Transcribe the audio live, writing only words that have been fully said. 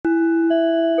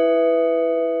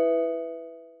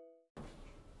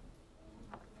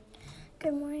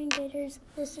Gators.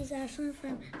 This is Ashlyn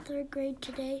from 3rd grade.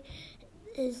 Today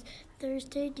is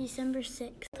Thursday, December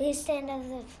 6th. Please stand as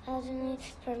the Pledge of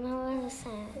Allegiance for a moment of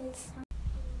silence.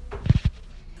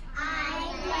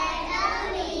 I pledge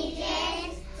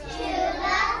allegiance to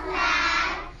the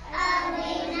flag of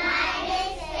the United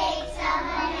States of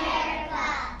America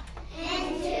and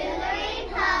to the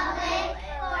republic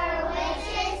for which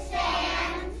it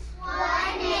stands,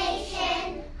 one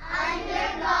nation, under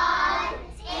God,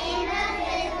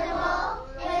 indivisible,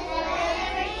 with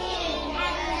liberty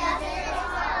and justice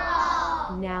for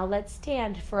all. Now let's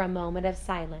stand for a moment of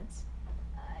silence.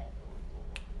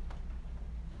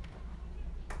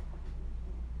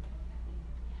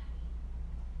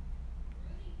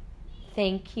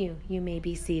 Thank you. You may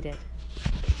be seated.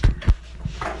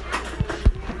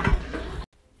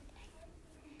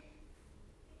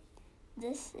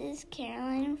 This is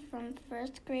Caroline from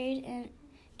 1st grade, and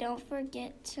don't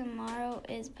forget tomorrow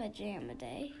is Pajama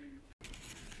Day.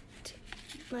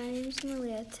 My name's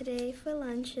Malia. Today for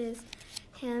lunch is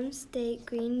ham, steak,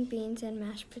 green beans, and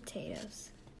mashed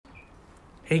potatoes.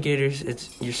 Hey Gators,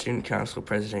 it's your Student Council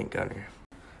President Gunner.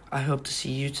 I hope to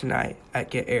see you tonight at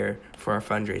Get Air for our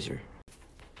fundraiser.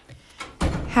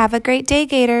 Have a great day,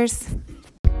 Gators.